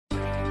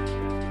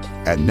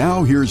And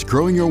now here's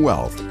Growing Your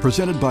Wealth,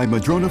 presented by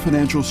Madrona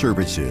Financial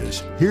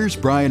Services. Here's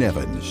Brian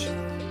Evans.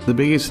 The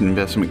biggest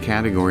investment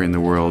category in the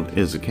world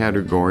is the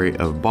category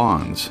of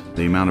bonds.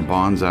 The amount of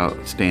bonds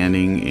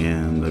outstanding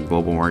in the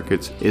global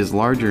markets is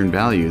larger in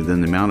value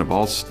than the amount of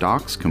all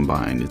stocks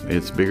combined.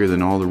 It's bigger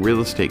than all the real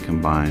estate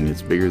combined.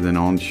 It's bigger than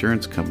all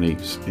insurance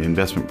companies'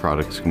 investment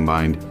products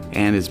combined.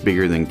 And it's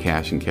bigger than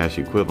cash and cash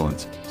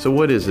equivalents. So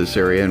what is this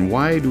area, and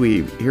why do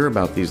we hear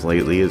about these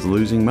lately as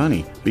losing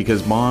money?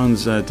 Because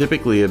bonds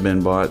typically have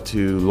been bought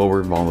to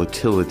lower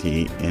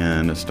volatility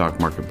in a stock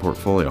market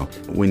portfolio.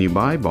 When you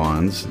buy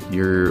bonds,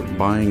 you're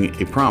buying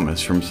a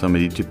promise from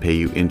somebody to pay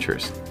you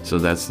interest. So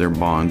that's their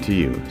bond to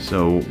you.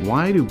 So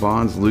why do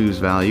bonds lose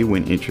value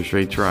when interest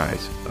rates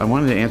rise? I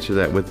wanted to answer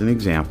that with an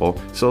example.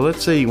 So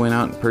let's say you went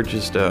out and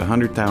purchased a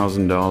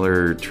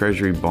 $100,000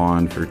 treasury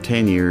bond for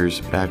 10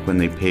 years back when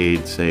they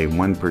paid, say,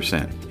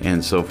 1%.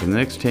 And so for the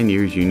next 10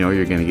 years, you know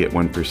you're going to get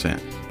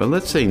 1%. But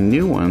let's say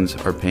new ones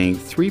are paying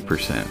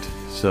 3%.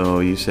 So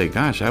you say,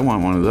 gosh, I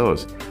want one of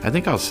those. I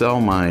think I'll sell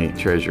my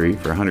treasury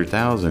for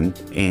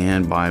 $100,000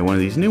 and buy one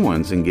of these new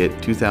ones and get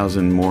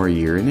 $2,000 more a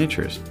year in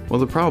interest. Well,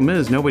 the problem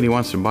is nobody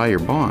wants to buy your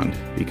bond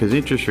because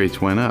interest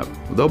rates went up.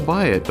 They'll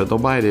buy it, but they'll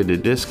buy it at a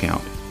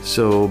discount.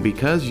 So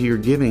because you're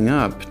giving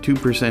up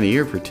 2% a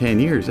year for 10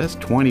 years, that's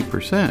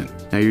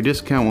 20%. Now your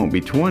discount won't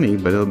be 20,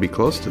 but it'll be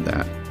close to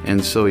that.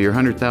 And so your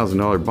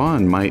 $100,000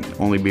 bond might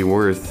only be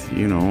worth,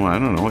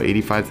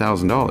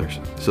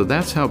 $85,000. So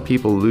that's how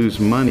people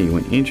lose money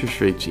when interest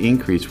rates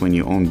increase when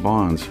you own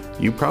bonds.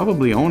 You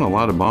probably own a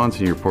lot of bonds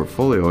in your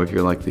portfolio if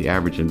you're like the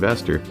average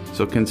investor.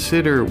 So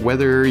consider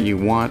whether you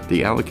want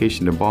the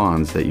allocation to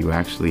bonds that you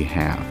actually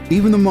have.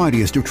 Even the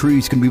mightiest of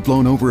trees can be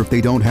blown over if they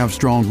don't have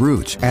strong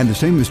roots. And the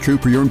same is true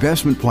for your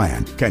investment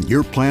plan. Can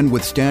your plan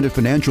withstand a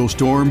financial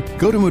storm?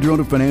 Go to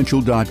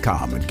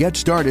MadronaFinancial.com and get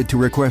started to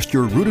request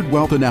your Rooted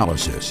Wealth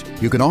analysis.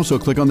 You can also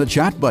click on the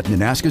chat button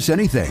and ask us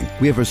anything.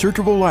 We have a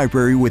searchable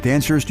library with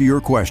answers to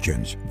your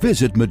questions.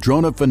 Visit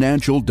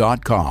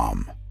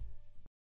MadronaFinancial.com.